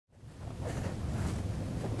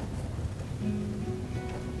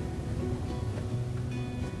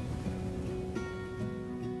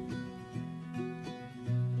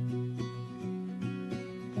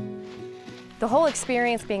The whole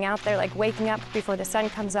experience being out there, like waking up before the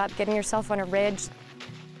sun comes up, getting yourself on a ridge,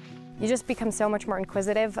 you just become so much more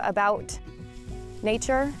inquisitive about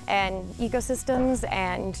nature and ecosystems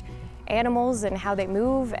and animals and how they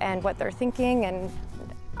move and what they're thinking, and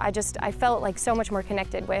I felt like so much more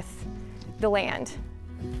connected with the land.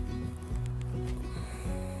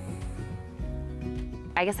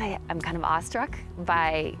 I guess I'm kind of awestruck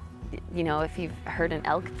by, you know, if you've heard an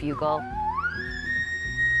elk bugle,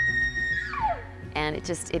 and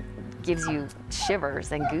it gives you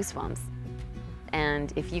shivers and goosebumps.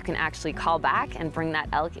 And if you can actually call back and bring that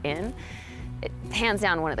elk in, it's hands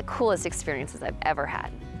down one of the coolest experiences I've ever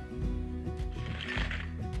had.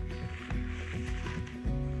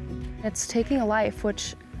 It's taking a life,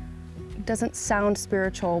 which doesn't sound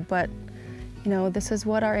spiritual, but you know, this is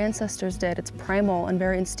what our ancestors did. It's primal and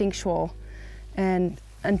very instinctual. And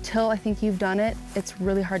until I think you've done it, it's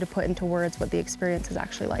really hard to put into words what the experience is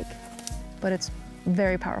actually like. But it's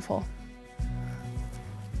very powerful.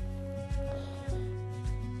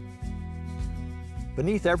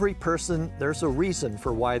 Beneath every person, there's a reason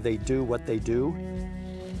for why they do what they do.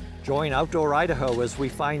 Join Outdoor Idaho as we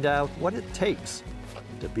find out what it takes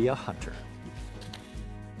to be a hunter.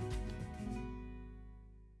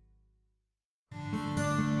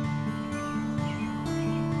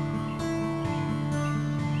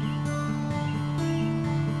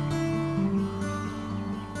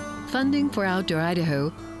 Funding for Outdoor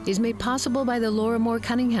Idaho is made possible by the Laura Moore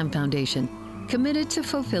Cunningham Foundation, committed to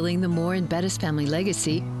fulfilling the Moore and Bettis family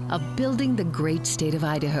legacy of building the great state of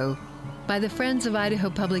Idaho, by the Friends of Idaho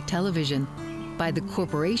Public Television, by the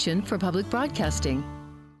Corporation for Public Broadcasting.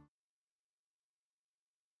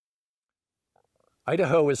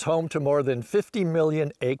 Idaho is home to more than 50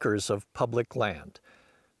 million acres of public land.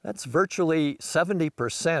 That's virtually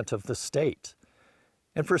 70% of the state.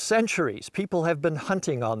 And for centuries, people have been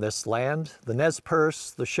hunting on this land: the Nez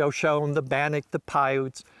Perce, the Shoshone, the Bannock, the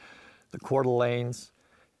Paiutes, the Coeur d'Alenes.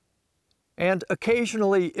 And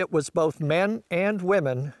occasionally, it was both men and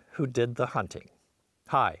women who did the hunting.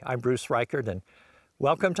 Hi, I'm Bruce Reichert, and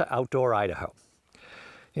welcome to Outdoor Idaho.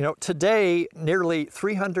 You know, today, nearly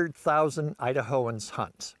 300,000 Idahoans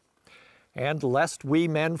hunt. And lest we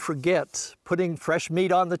men forget, putting fresh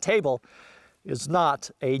meat on the table is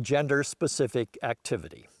not a gender-specific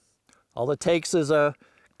activity. All it takes is a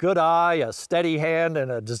good eye, a steady hand,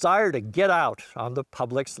 and a desire to get out on the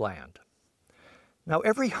public's land. Now,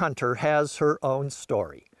 every hunter has her own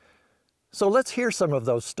story. So let's hear some of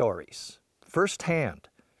those stories, firsthand,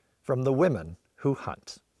 from the women who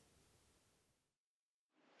hunt.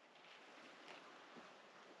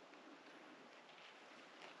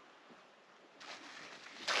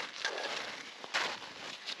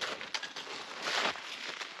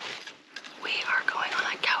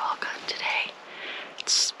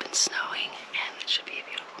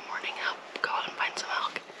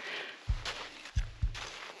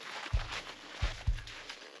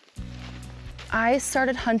 I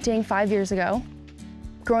started hunting 5 years ago.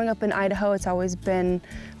 Growing up in Idaho, it's always been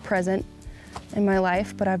present in my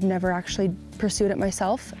life, but I've never actually pursued it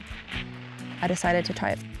myself. I decided to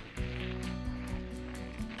try it.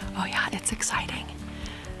 Oh yeah, it's exciting.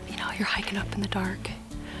 You know, you're hiking up in the dark,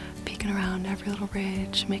 peeking around every little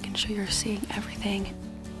ridge, making sure you're seeing everything.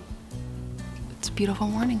 It's a beautiful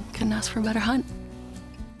morning. Couldn't ask for a better hunt.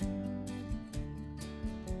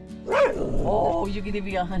 Oh, you're gonna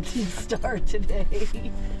be a hunting star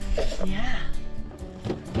today. Yeah.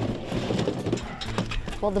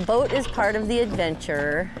 Well, the boat is part of the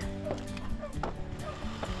adventure.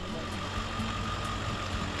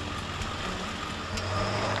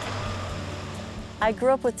 I grew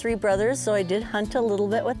up with 3 brothers, so I did hunt a little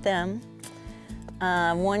bit with them.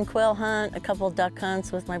 One quail hunt, a couple duck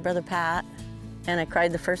hunts with my brother Pat, and I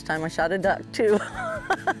cried the first time I shot a duck too.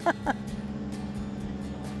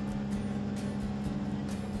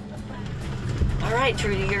 All right,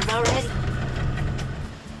 Trudy, you're about ready.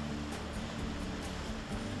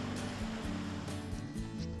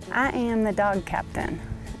 I am the dog captain,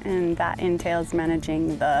 and that entails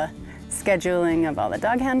managing the scheduling of all the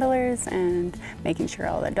dog handlers and making sure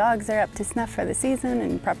all the dogs are up to snuff for the season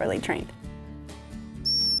and properly trained.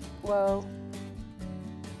 Whoa.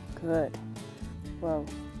 Good. Whoa.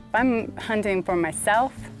 If I'm hunting for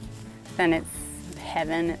myself, then it's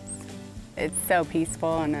heaven. It's so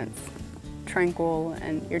peaceful and it's tranquil,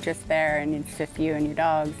 and you're just there and it's just you and your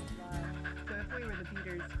dogs.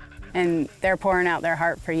 And they're pouring out their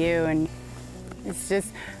heart for you, and it's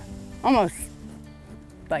just almost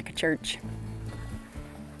like a church.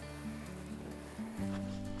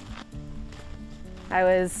 I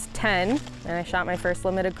was 10 and I shot my first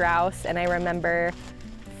limited grouse, and I remember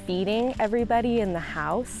feeding everybody in the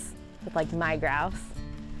house with like my grouse,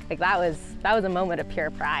 like that was a moment of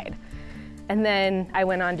pure pride. And then I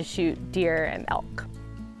went on to shoot deer and elk.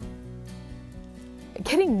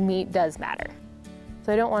 Getting meat does matter.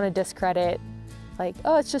 So I don't want to discredit like,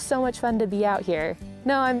 oh, it's just so much fun to be out here.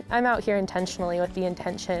 No, I'm out here intentionally with the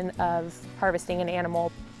intention of harvesting an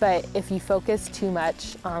animal. But if you focus too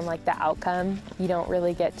much on like the outcome, you don't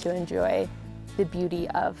really get to enjoy the beauty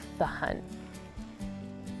of the hunt.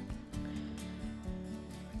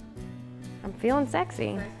 I'm feeling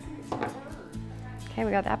sexy. Okay, we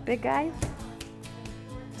got that big guy.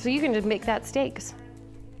 So you can just make that steaks.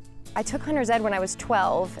 I took hunter's ed when I was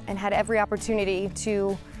 12 and had every opportunity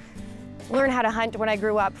to learn how to hunt when I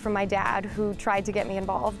grew up from my dad, who tried to get me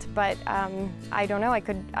involved, but I don't know, I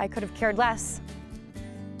could have cared less.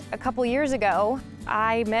 A couple years ago,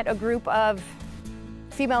 I met a group of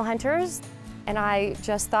female hunters, and I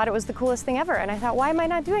just thought it was the coolest thing ever, and I thought, why am I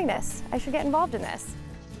not doing this? I should get involved in this.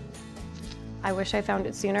 I wish I found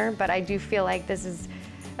it sooner, but I do feel like this is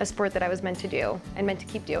a sport that I was meant to do and meant to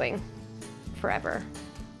keep doing forever.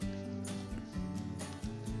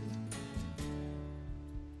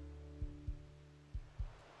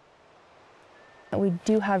 We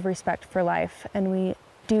do have respect for life, and we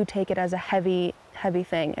do take it as a heavy, heavy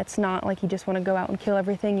thing. It's not like you just want to go out and kill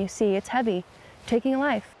everything you see. It's heavy, taking a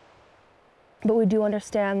life. But we do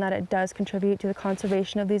understand that it does contribute to the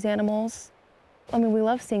conservation of these animals. I mean, we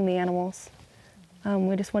love seeing the animals.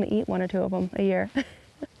 We just want to eat 1 or 2 of them a year.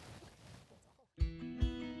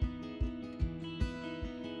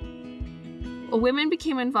 Women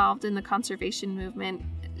became involved in the conservation movement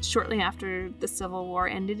shortly after the Civil War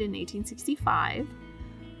ended in 1865.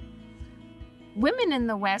 Women in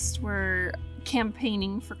the West were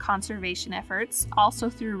campaigning for conservation efforts, also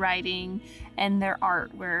through writing and their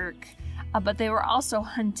artwork, but they were also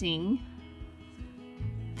hunting.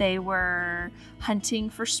 They were hunting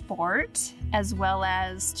for sport as well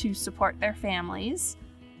as to support their families.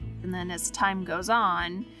 And then as time goes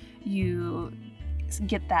on, you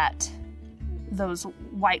get those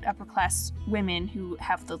white upper class women who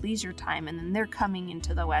have the leisure time, and then they're coming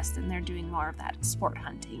into the West and they're doing more of that sport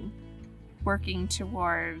hunting, working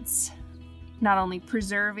towards not only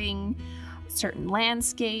preserving certain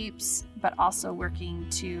landscapes, but also working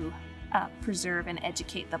to preserve and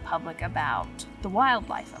educate the public about the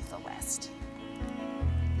wildlife of the West.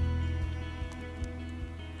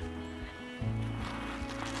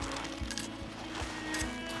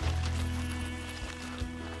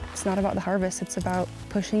 It's not about the harvest, it's about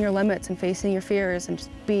pushing your limits and facing your fears and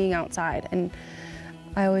just being outside. And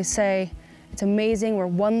I always say, it's amazing where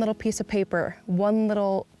one little piece of paper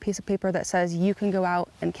that says you can go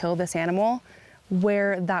out and kill this animal,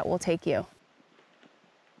 where that will take you.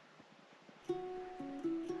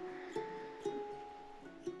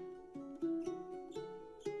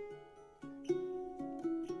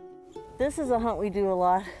 This is a hunt we do a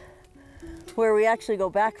lot, where we actually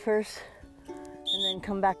go back first and then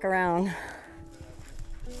come back around.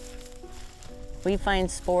 We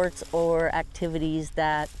find sports or activities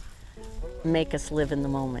that make us live in the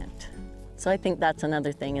moment. So I think that's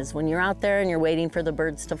another thing, is when you're out there and you're waiting for the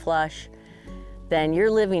birds to flush, then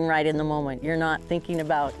you're living right in the moment. You're not thinking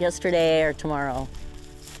about yesterday or tomorrow.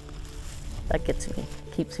 That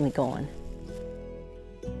keeps me going.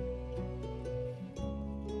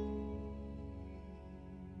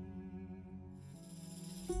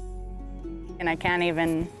 And I can't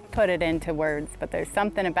even put it into words, but there's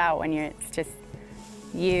something about when it's just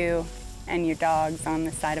you and your dogs on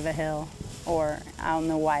the side of a hill or out in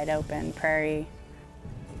the wide open prairie.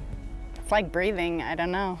 It's like breathing, I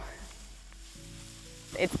don't know.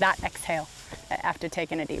 It's that exhale after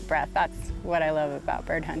taking a deep breath. That's what I love about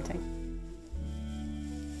bird hunting.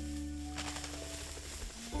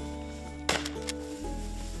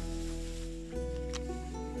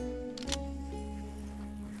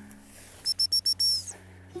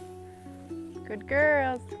 Good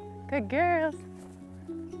girls, good girls.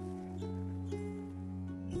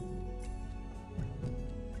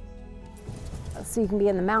 So you can be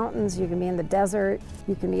in the mountains, you can be in the desert,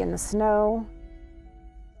 you can be in the snow.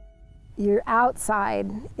 You're outside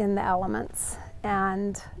in the elements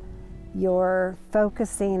and you're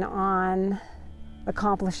focusing on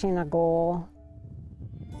accomplishing a goal.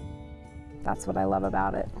 That's what I love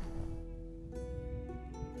about it.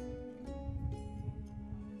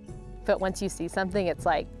 But once you see something, it's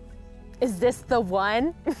like, is this the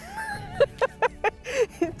one?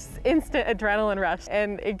 It's instant adrenaline rush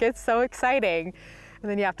and it gets so exciting. And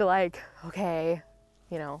then you have to like, okay,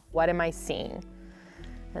 what am I seeing?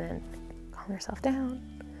 And then calm yourself down.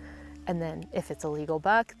 And then if it's a legal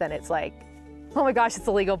buck, then it's like, oh my gosh, it's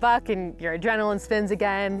a legal buck, and your adrenaline spins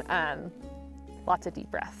again. Lots of deep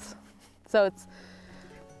breaths. So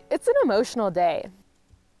it's an emotional day.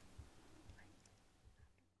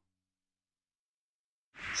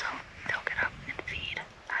 So they'll get up and feed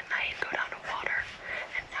at night, go down to water,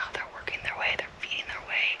 and now they're working their way, they're feeding their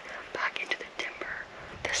way back into the timber.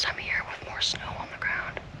 This time of year with more snow on the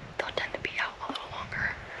ground, they'll tend to be out a little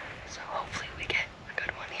longer. So hopefully we get a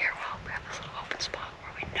good one here while we have this little open spot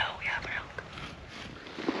where we know we have an elk.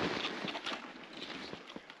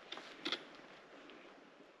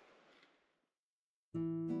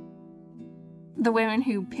 The women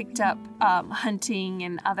who picked up hunting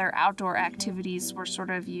and other outdoor activities were sort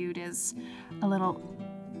of viewed as a little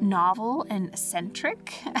novel and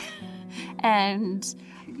eccentric. And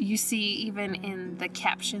you see even in the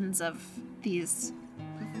captions of these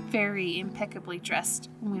very impeccably dressed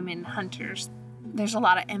women hunters, there's a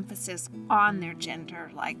lot of emphasis on their gender,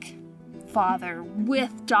 like father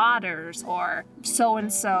with daughters or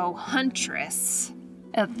so-and-so huntress.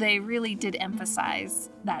 They really did emphasize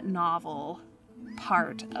that novel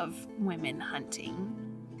part of women hunting.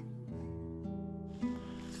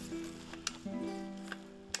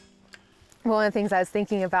 One of the things I was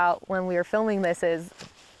thinking about when we were filming this is,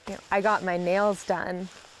 I got my nails done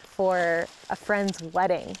for a friend's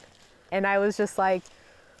wedding. And I was just like,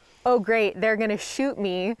 oh great, they're gonna shoot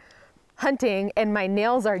me hunting and my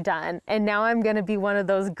nails are done. And now I'm gonna be one of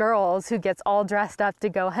those girls who gets all dressed up to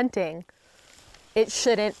go hunting. It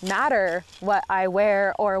shouldn't matter what I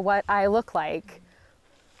wear or what I look like,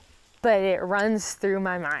 but it runs through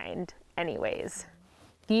my mind anyways.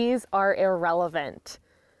 These are irrelevant.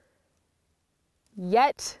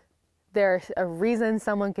 Yet, there's a reason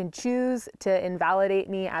someone can choose to invalidate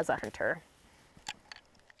me as a hunter.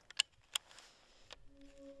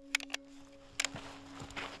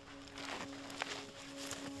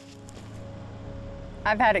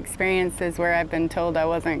 I've had experiences where I've been told I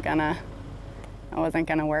wasn't gonna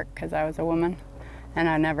work because I was a woman, and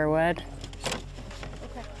I never would.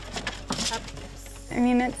 I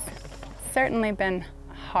mean, it's certainly been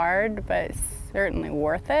hard, but it's certainly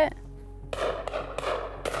worth it.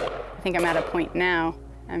 I think I'm at a point now,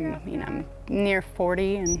 I'm near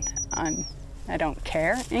 40 and I don't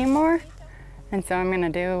care anymore. And so I'm gonna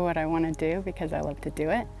do what I wanna do because I love to do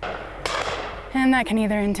it. And that can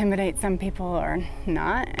either intimidate some people or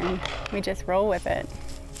not, and we just roll with it.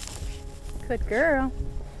 Good girl.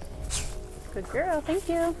 Good girl, thank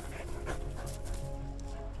you.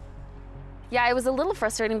 Yeah, it was a little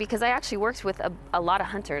frustrating because I actually worked with a lot of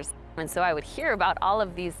hunters. And so I would hear about all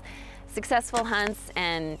of these successful hunts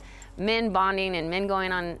and men bonding and men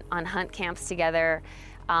going on hunt camps together.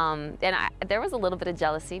 There was a little bit of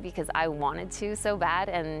jealousy because I wanted to so bad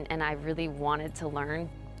and I really wanted to learn.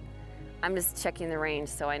 I'm just checking the range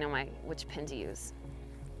so I know which pin to use.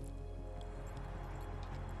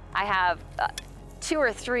 I have 2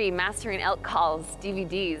 or 3 Mastering Elk Calls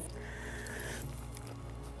DVDs.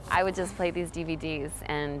 I would just play these DVDs,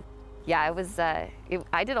 and yeah,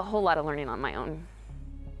 I did a whole lot of learning on my own.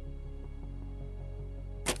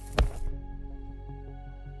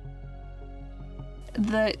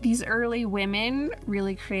 These early women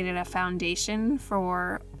really created a foundation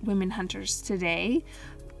for women hunters today.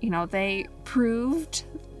 They proved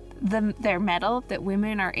their mettle that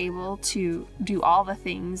women are able to do all the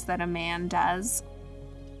things that a man does.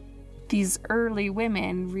 These early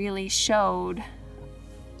women really showed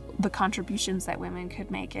the contributions that women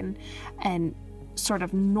could make and sort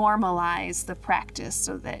of normalize the practice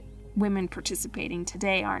so that women participating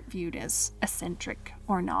today aren't viewed as eccentric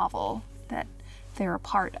or novel, that they're a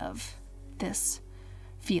part of this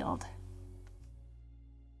field.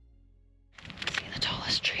 See the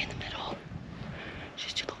tallest tree in the middle?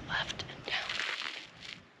 She's to the left and down.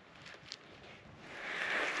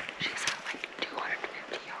 She's at like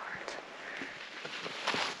 250 yards.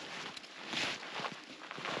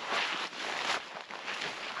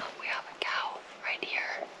 We have a cow right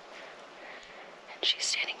here, and she's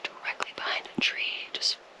standing directly behind a tree,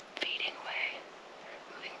 just feeding away,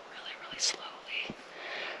 moving really, really slowly.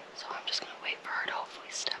 So I'm just gonna wait for her to hopefully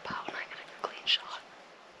step out and I get a clean shot.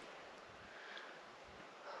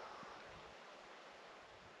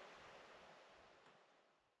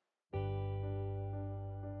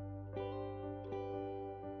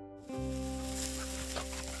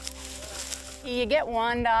 You get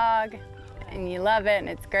 1 dog and you love it and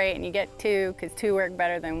it's great, and you get 2 because 2 work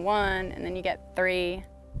better than 1, and then you get 3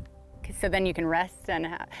 so then you can rest, and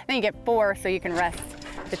then you get 4 so you can rest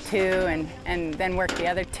the 2 and then work the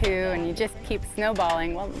other 2, and you just keep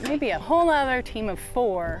snowballing. Well, maybe a whole other team of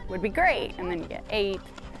 4 would be great, and then you get 8.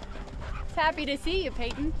 Happy to see you,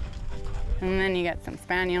 Peyton. And then you got some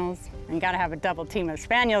spaniels. And you gotta have a double team of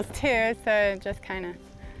spaniels too, so it just kind of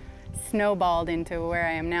snowballed into where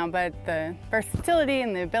I am now. But the versatility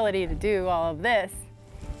and the ability to do all of this,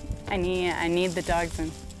 I need the dogs,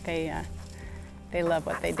 and they love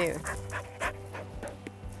what they do.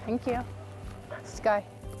 Thank you. Sky.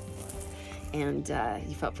 And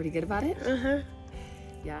you felt pretty good about it?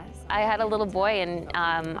 Yes. I had a little boy, and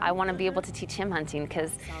I want to be able to teach him hunting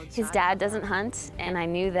because his dad doesn't hunt, and I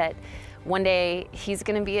knew that one day he's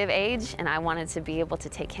going to be of age, and I wanted to be able to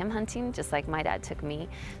take him hunting just like my dad took me.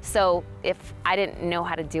 So if I didn't know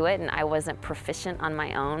how to do it and I wasn't proficient on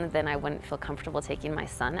my own, then I wouldn't feel comfortable taking my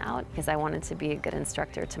son out because I wanted to be a good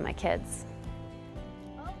instructor to my kids.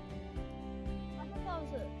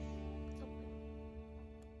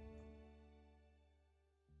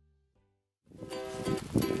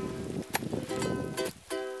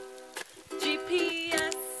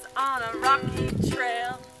 GPS on a rocky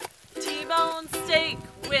trail, T-bone steak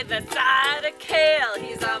with a side of kale.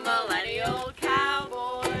 He's a millennial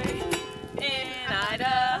cowboy in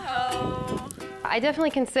Idaho. I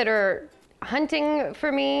definitely consider hunting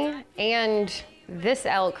for me and this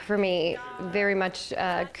elk for me very much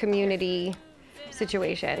a community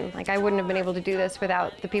situation. Like, I wouldn't have been able to do this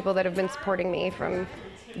without the people that have been supporting me from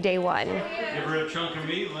day one. Give her a chunk of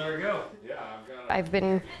meat and let her go. I've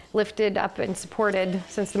been lifted up and supported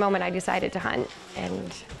since the moment I decided to hunt,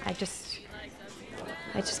 and I just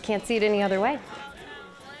can't see it any other way.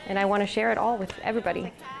 And I want to share it all with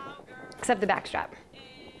everybody, except the backstrap.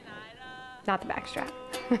 Not the backstrap.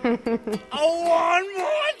 Oh, one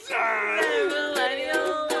more time!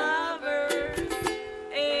 Millennial lovers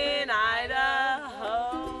in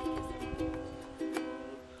Idaho.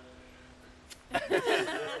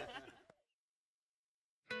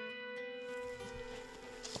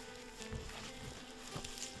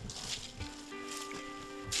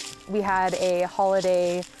 We had a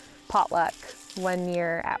holiday potluck one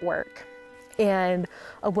year at work, and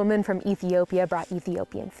a woman from Ethiopia brought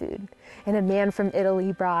Ethiopian food, and a man from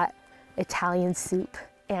Italy brought Italian soup,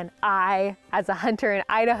 and I, as a hunter in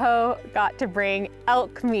Idaho, got to bring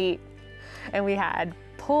elk meat, and we had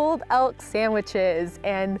pulled elk sandwiches.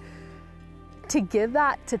 And to give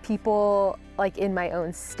that to people like in my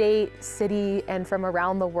own state, city, and from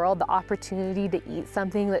around the world, the opportunity to eat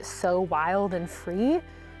something that's so wild and free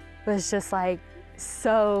was just like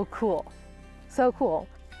so cool, so cool.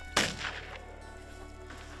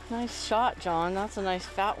 Nice shot, John. That's a nice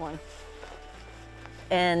fat one.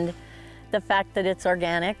 And the fact that it's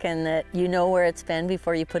organic and that you know where it's been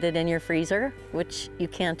before you put it in your freezer, which you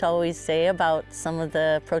can't always say about some of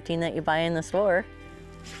the protein that you buy in the store.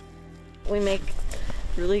 We make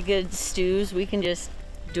really good stews. We can just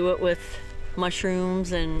do it with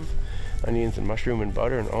mushrooms and onions and mushroom and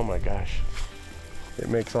butter, and oh my gosh. It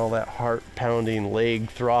makes all that heart pounding, leg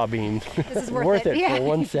throbbing This is worth it yeah. for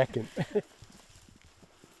 1 second.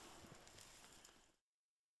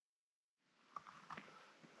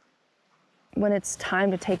 When it's time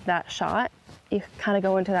to take that shot, you kind of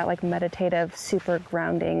go into that like meditative, super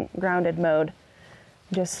grounded mode.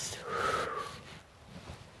 Just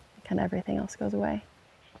kind of everything else goes away.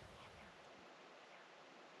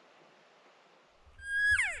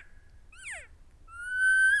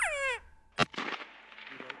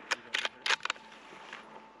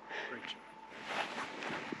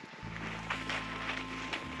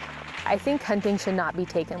 I think hunting should not be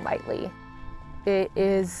taken lightly. It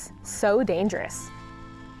is so dangerous.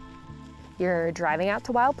 You're driving out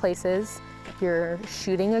to wild places, you're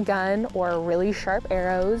shooting a gun or really sharp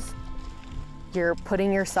arrows, you're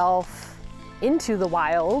putting yourself into the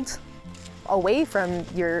wild, away from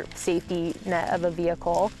your safety net of a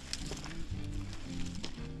vehicle.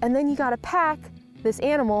 And then you gotta pack this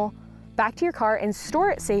animal back to your car and store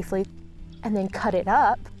it safely, and then cut it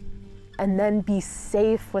up, and then be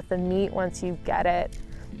safe with the meat once you get it.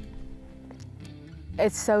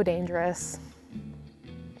 It's so dangerous.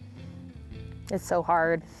 It's so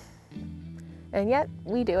hard. And yet,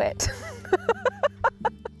 we do it.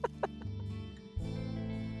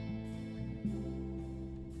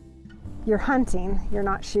 You're hunting, you're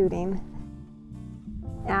not shooting.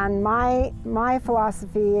 And my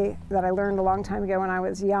philosophy that I learned a long time ago when I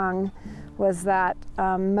was young was that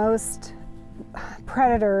most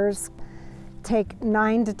predators take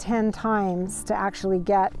 9 to 10 times to actually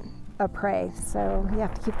get a prey. So you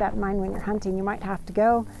have to keep that in mind when you're hunting. You might have to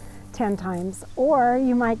go 10 times, or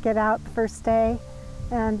you might get out the first day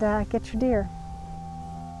and get your deer.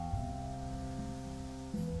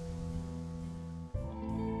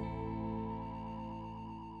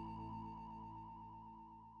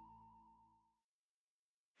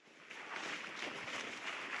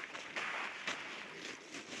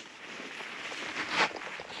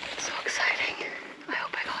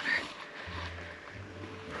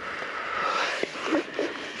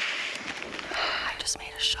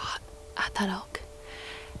 that elk,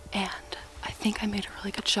 and I think I made a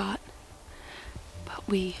really good shot. But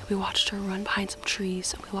we watched her run behind some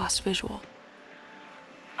trees and we lost visual.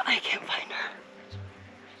 I can't find her.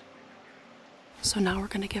 So now we're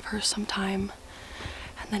gonna give her some time,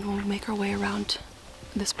 and then we'll make our way around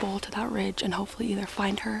this bowl to that ridge and hopefully either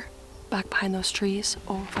find her back behind those trees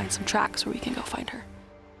or find some tracks where we can go find her.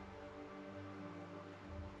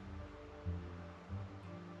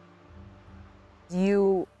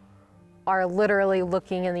 You are literally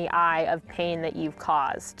looking in the eye of pain that you've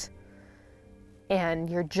caused. And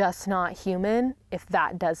you're just not human if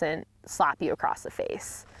that doesn't slap you across the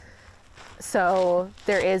face. So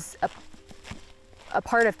there is a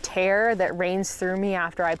part of terror that reigns through me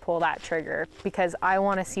after I pull that trigger, because I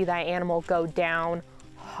want to see that animal go down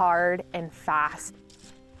hard and fast.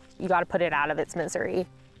 You got to put it out of its misery.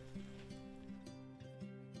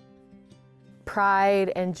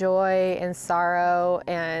 Pride and joy and sorrow,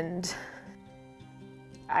 and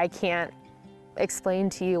I can't explain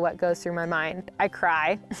to you what goes through my mind. I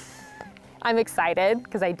cry. I'm excited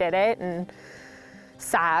because I did it, and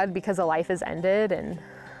sad because a life has ended. And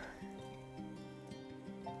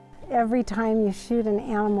every time you shoot an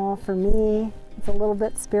animal, for me, it's a little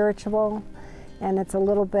bit spiritual, and it's a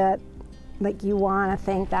little bit like you want to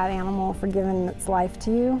thank that animal for giving its life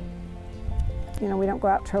to you. You know, we don't go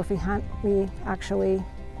out trophy hunt. We actually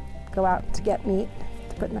go out to get meat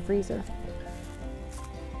to put in the freezer.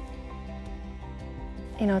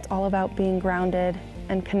 You know, it's all about being grounded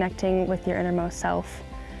and connecting with your innermost self.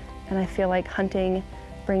 And I feel like hunting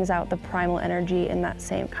brings out the primal energy in that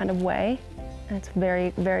same kind of way. And it's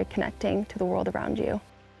very, very connecting to the world around you.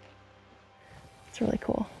 It's really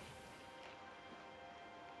cool.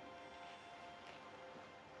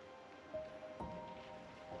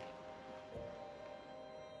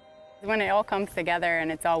 When it all comes together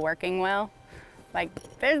and it's all working well, like,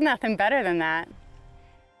 there's nothing better than that.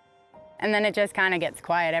 And then it just kind of gets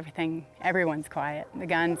quiet. Everyone's quiet. The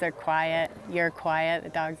guns are quiet, you're quiet, the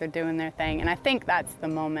dogs are doing their thing. And I think that's the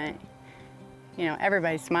moment, you know,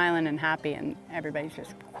 everybody's smiling and happy and everybody's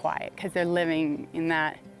just quiet because they're living in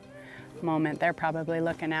that moment. They're probably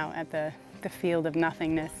looking out at the field of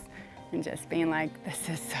nothingness and just being like, this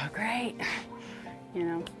is so great, you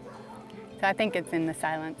know? So I think it's in the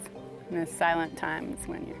silence, in the silent times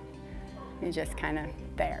when you're just kind of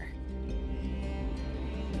there.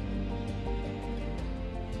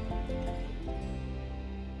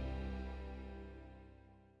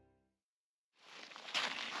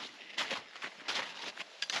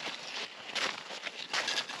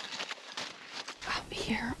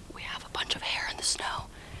 Here we have a bunch of hair in the snow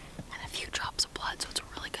and a few drops of blood, so it's a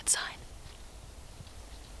really good sign.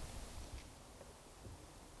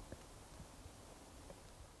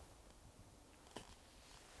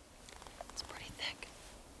 It's pretty thick.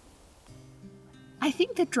 I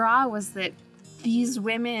think the draw was that these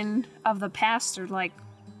women of the past are like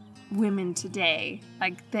women today.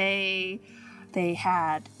 Like they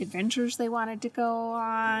had adventures they wanted to go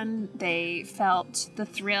on. They felt the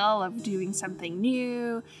thrill of doing something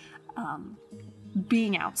new,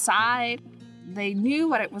 being outside. They knew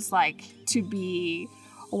what it was like to be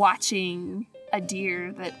watching a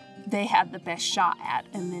deer that they had the best shot at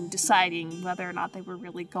and then deciding whether or not they were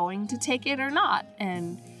really going to take it or not.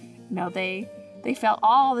 And, you know, they felt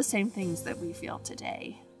all the same things that we feel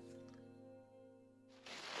today.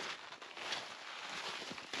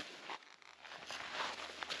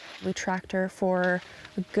 We tracked her for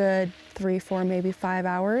a good 3, 4, maybe 5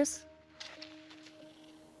 hours.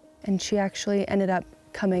 And she actually ended up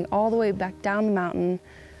coming all the way back down the mountain,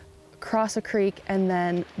 across a creek, and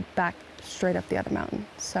then back straight up the other mountain.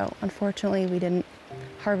 So unfortunately, we didn't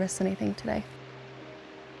harvest anything today.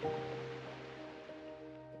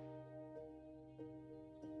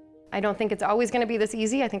 I don't think it's always going to be this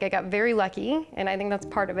easy. I think I got very lucky, and I think that's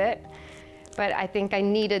part of it. But I think I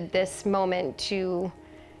needed this moment to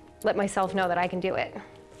let myself know that I can do it.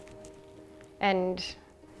 And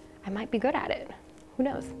I might be good at it. Who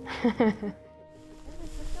knows?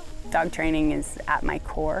 Dog training is at my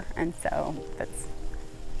core, and so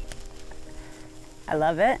I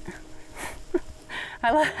love it.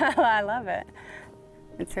 I love it.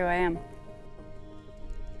 It's who I am.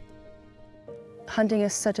 Hunting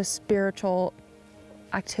is such a spiritual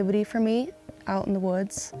activity for me out in the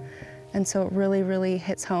woods, and so it really, really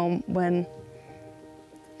hits home when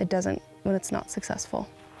it's not successful.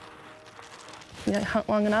 You know, hunt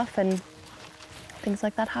long enough and things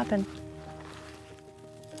like that happen.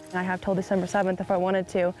 I have till December 7th if I wanted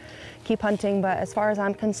to keep hunting, but as far as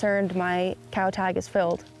I'm concerned, my cow tag is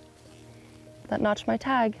filled. That notched my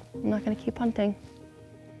tag. I'm not gonna keep hunting.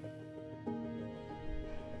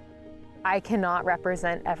 I cannot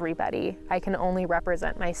represent everybody. I can only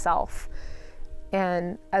represent myself.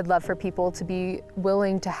 And I'd love for people to be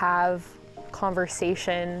willing to have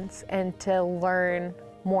conversations and to learn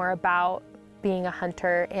more about being a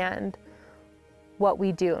hunter and what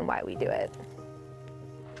we do and why we do it.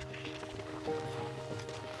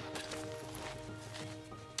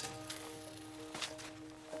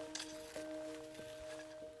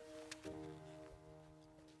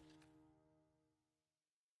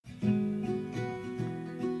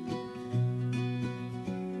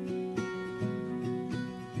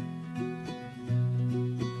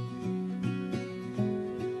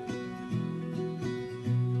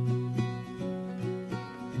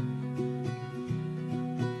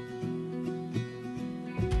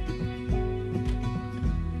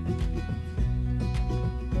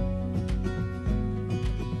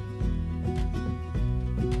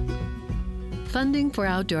 Funding for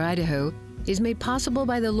Outdoor Idaho is made possible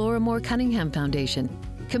by the Laura Moore Cunningham Foundation,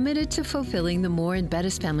 committed to fulfilling the Moore and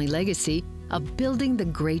Bettis family legacy of building the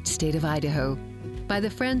great state of Idaho, by the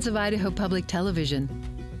Friends of Idaho Public Television,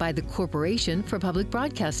 by the Corporation for Public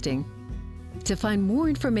Broadcasting. To find more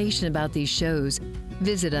information about these shows,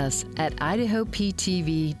 visit us at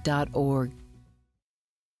idahoptv.org.